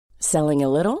Selling a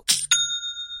little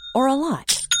or a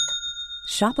lot?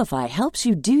 Shopify helps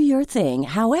you do your thing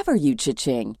however you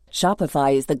cha-ching.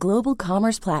 Shopify is the global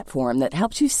commerce platform that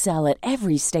helps you sell at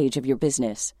every stage of your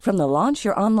business. From the launch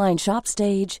your online shop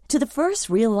stage to the first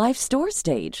real-life store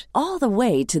stage, all the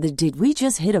way to the did we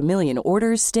just hit a million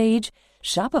orders stage.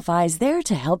 Shopify is there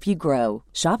to help you grow.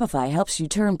 Shopify helps you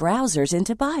turn browsers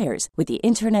into buyers with the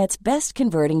internet's best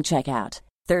converting checkout.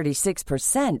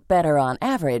 36% better on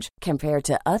average compared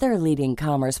to other leading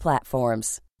commerce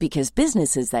platforms. Because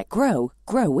businesses that grow,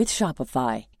 grow with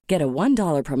Shopify. Get a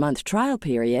 $1 per month trial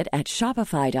period at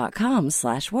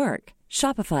shopify.com/work.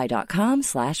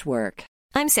 Shopify.com/work.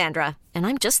 I'm Sandra, and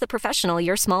I'm just the professional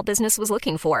your small business was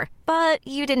looking for. But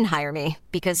you didn't hire me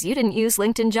because you didn't use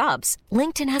LinkedIn Jobs.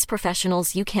 LinkedIn has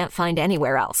professionals you can't find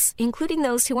anywhere else, including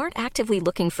those who aren't actively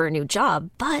looking for a new job,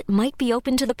 but might be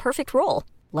open to the perfect role,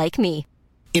 like me.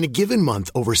 In a given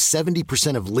month, over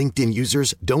 70% of LinkedIn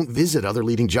users don't visit other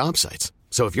leading job sites.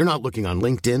 So if you're not looking on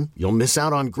LinkedIn, you'll miss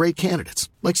out on great candidates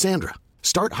like Sandra.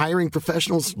 Start hiring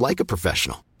professionals like a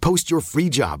professional. Post your free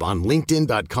job on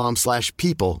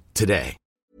linkedin.com/people today.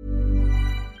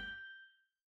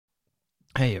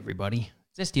 Hey everybody,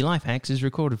 Zesty Life Hacks is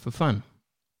recorded for fun.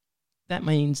 That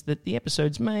means that the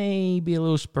episodes may be a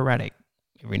little sporadic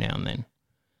every now and then.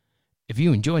 If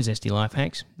you enjoy Zesty Life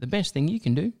Hacks, the best thing you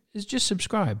can do is just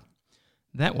subscribe.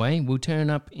 That way, we'll turn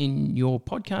up in your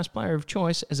podcast player of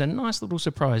choice as a nice little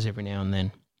surprise every now and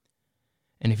then.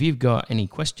 And if you've got any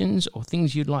questions or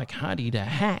things you'd like Hardy to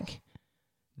hack,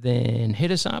 then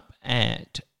hit us up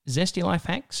at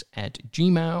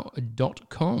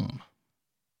zestylifehacks@gmail.com.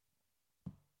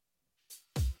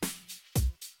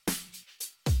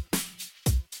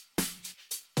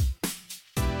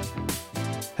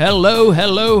 Hello,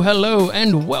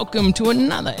 and welcome to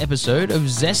another episode of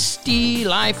Zesty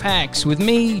Life Hacks with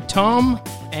me, Tom,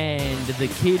 and the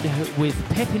kid with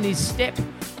pep in his step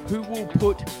who will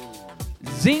put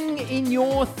zing in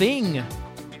your thing.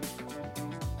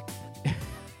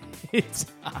 It's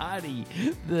Hardy,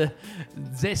 the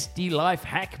Zesty Life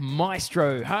Hack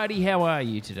maestro. Hardy, how are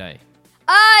you today?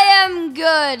 I am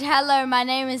good. Hello, my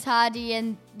name is Hardy,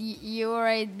 and you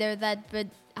already know that, but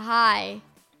hi.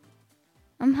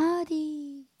 I'm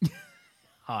Hardy.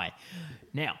 Hi.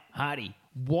 Now, Hardy,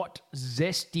 what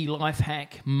Zesty Life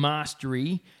Hack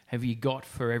mastery have you got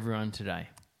for everyone today?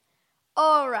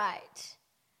 All right.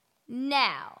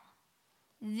 Now,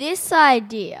 this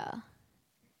idea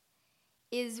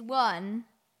is one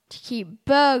to keep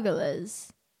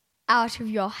burglars out of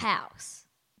your house.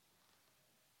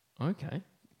 Okay.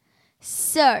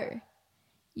 So,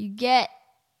 you get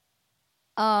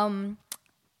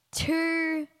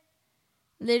two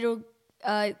little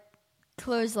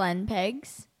clothesline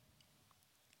pegs,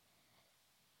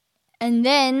 and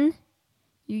then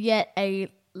you get a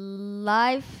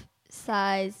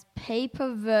life-size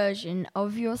paper version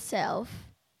of yourself,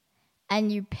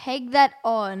 and you peg that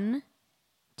on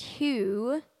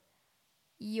to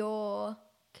your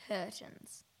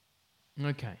curtains.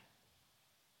 Okay.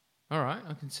 All right,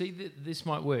 I can see that this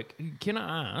might work. Can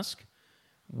I ask,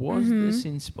 was this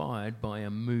inspired by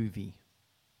a movie?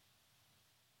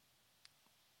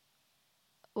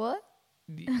 What?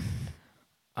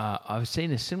 I've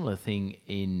seen a similar thing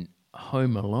in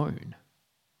Home Alone.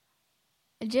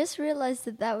 I just realized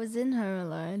that was in Home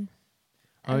Alone.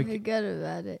 I forgot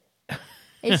about it.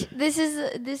 This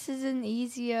is an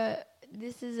easier. I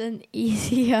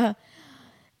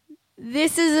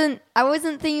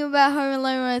wasn't thinking about Home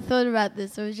Alone when I thought about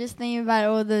this. I was just thinking about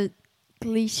all the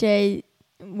cliche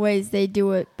ways they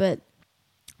do it, but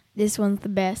this one's the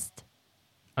best.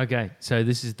 Okay, so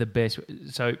this is the best.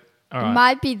 So, all right. It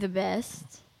might be the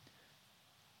best.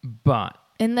 But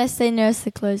unless they nurse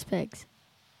the clothes pegs.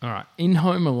 All right. In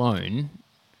Home Alone,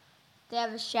 they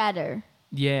have a shadow.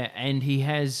 Yeah, and he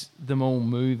has them all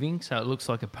moving, so it looks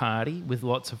like a party with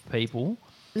lots of people.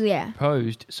 Yeah.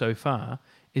 Proposed so far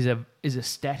is a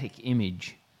static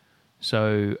image.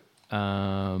 So,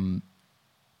 can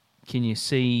you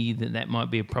see that might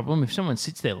be a problem? If someone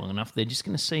sits there long enough, they're just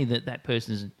going to see that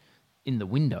person in the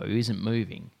window isn't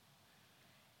moving.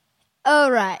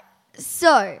 All right.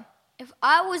 So, if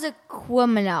I was a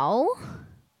criminal,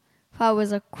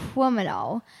 and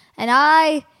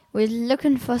I was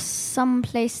looking for some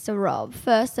place to rob,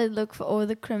 first I'd look for all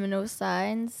the criminal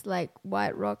signs, like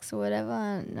White Rocks or whatever.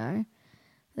 I don't know.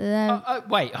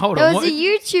 Wait, hold on. There was a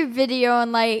YouTube video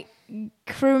on like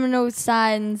criminal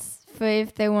signs for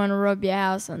if they want to rob your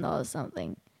house or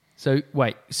something. So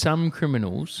wait, some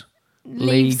criminals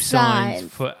leave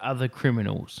signs for other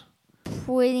criminals.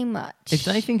 Pretty much. If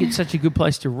they think it's such a good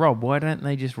place to rob, why don't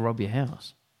they just rob your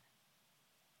house?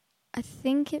 I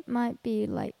think it might be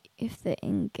like if they're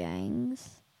in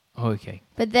gangs. Okay.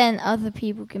 But then other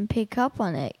people can pick up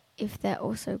on it if they're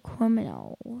also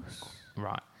criminals.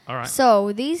 Right. All right. So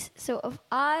if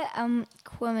I am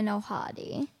Criminal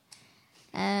Hardy,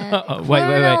 and wait.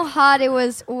 Criminal Hardy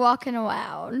was walking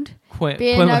around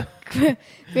being a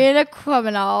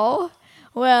criminal.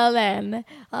 Well then,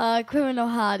 Criminal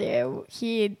Hardy,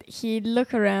 he'd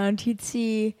look around. He'd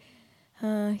see,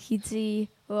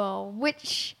 well,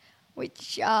 which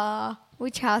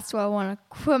house do I want to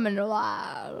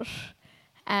criminalize?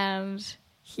 And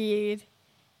he'd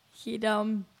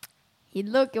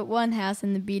look at one house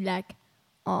and be like,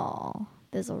 oh,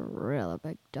 there's a really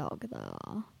big dog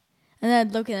there. And then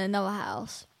I'd look at another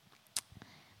house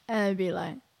and I'd be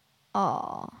like,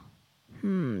 oh,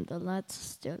 the lights are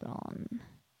still on.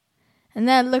 And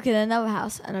then I'd look at another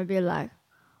house and I'd be like,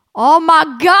 oh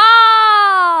my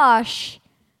gosh!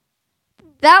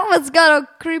 That one's got a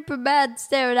creepy man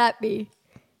staring at me.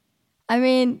 I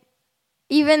mean,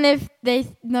 even if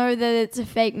they know that it's a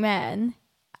fake man,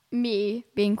 me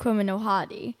being Criminal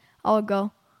Hardy, I would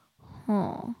go,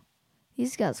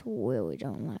 these guys really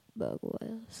don't like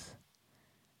burglars.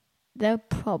 They're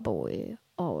probably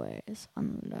always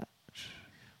on the left.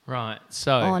 Right,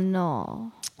 so... Oh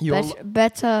no.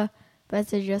 Better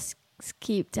just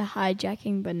keep to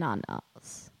hijacking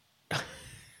bananas.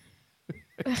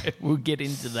 We'll get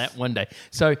into that one day.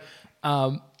 So,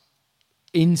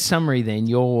 in summary then,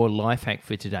 your life hack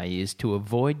for today is to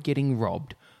avoid getting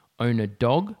robbed, own a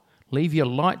dog, leave your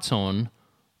lights on,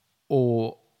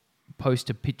 or post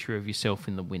a picture of yourself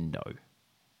in the window.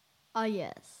 Oh,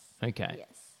 yes. Okay. Yes.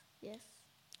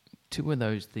 Two of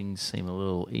those things seem a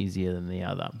little easier than the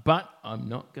other, but I'm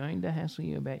not going to hassle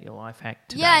you about your life hack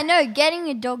today. Yeah, I know. Getting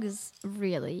a dog is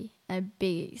really a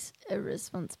big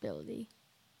responsibility.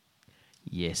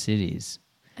 Yes, it is.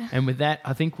 And with that,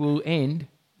 I think we'll end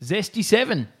Zesty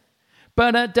 7.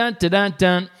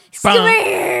 Ba-da-dun-da-dun-dun.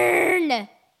 Screen!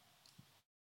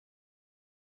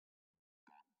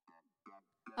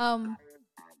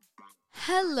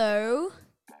 Hello.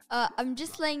 I'm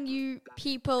just letting you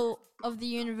people of the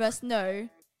universe know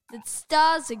that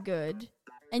stars are good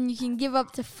and you can give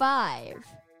up to 5,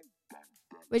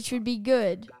 which would be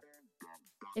good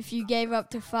if you gave up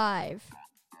to 5.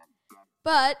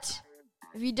 But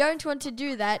if you don't want to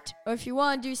do that, or if you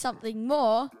want to do something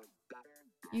more,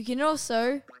 you can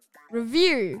also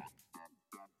review,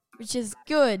 which is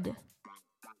good.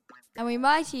 And we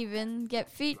might even get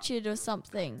featured or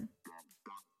something.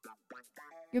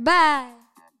 Goodbye.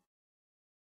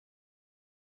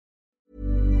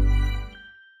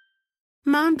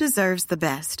 Mom deserves the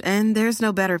best, and there's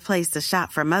no better place to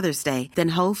shop for Mother's Day than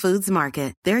Whole Foods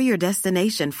Market. They're your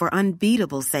destination for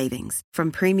unbeatable savings, from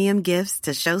premium gifts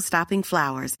to show-stopping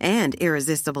flowers and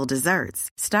irresistible desserts.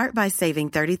 Start by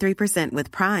saving 33%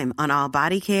 with Prime on all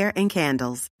body care and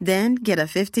candles. Then get a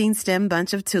 15-stem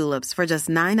bunch of tulips for just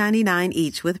 $9.99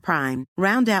 each with Prime.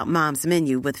 Round out Mom's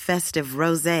menu with festive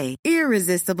rosé,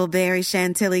 irresistible berry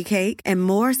chantilly cake, and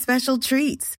more special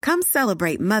treats. Come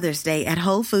celebrate Mother's Day at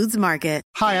Whole Foods Market.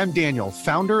 Hi, I'm Daniel,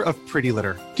 founder of Pretty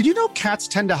Litter. Did you know cats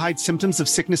tend to hide symptoms of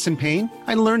sickness and pain?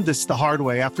 I learned this the hard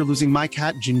way after losing my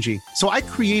cat, Gingy. So I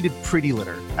created Pretty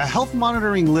Litter, a health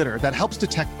monitoring litter that helps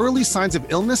detect early signs of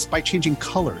illness by changing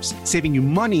colors, saving you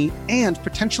money and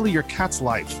potentially your cat's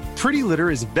life. Pretty Litter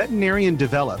is veterinarian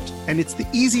developed, and it's the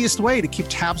easiest way to keep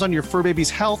tabs on your fur baby's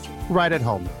health right at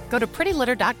home. Go to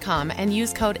prettylitter.com and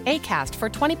use code ACAST for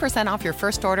 20% off your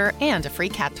first order and a free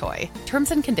cat toy.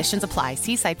 Terms and conditions apply.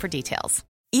 See site for details.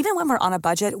 Even when we're on a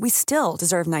budget, we still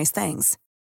deserve nice things.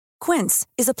 Quince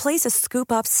is a place to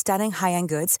scoop up stunning high-end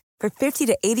goods for 50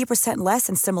 to 80% less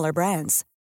than similar brands.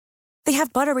 They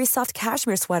have buttery soft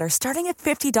cashmere sweaters starting at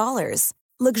 $50,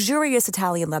 luxurious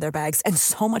Italian leather bags, and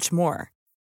so much more.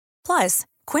 Plus,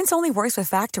 Quince only works with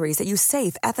factories that use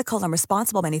safe, ethical, and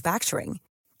responsible manufacturing.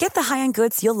 Get the high-end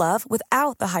goods you'll love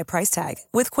without the high price tag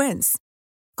with Quince.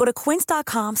 Go to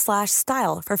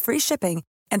quince.com/style for free shipping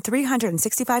and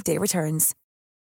 365-day returns.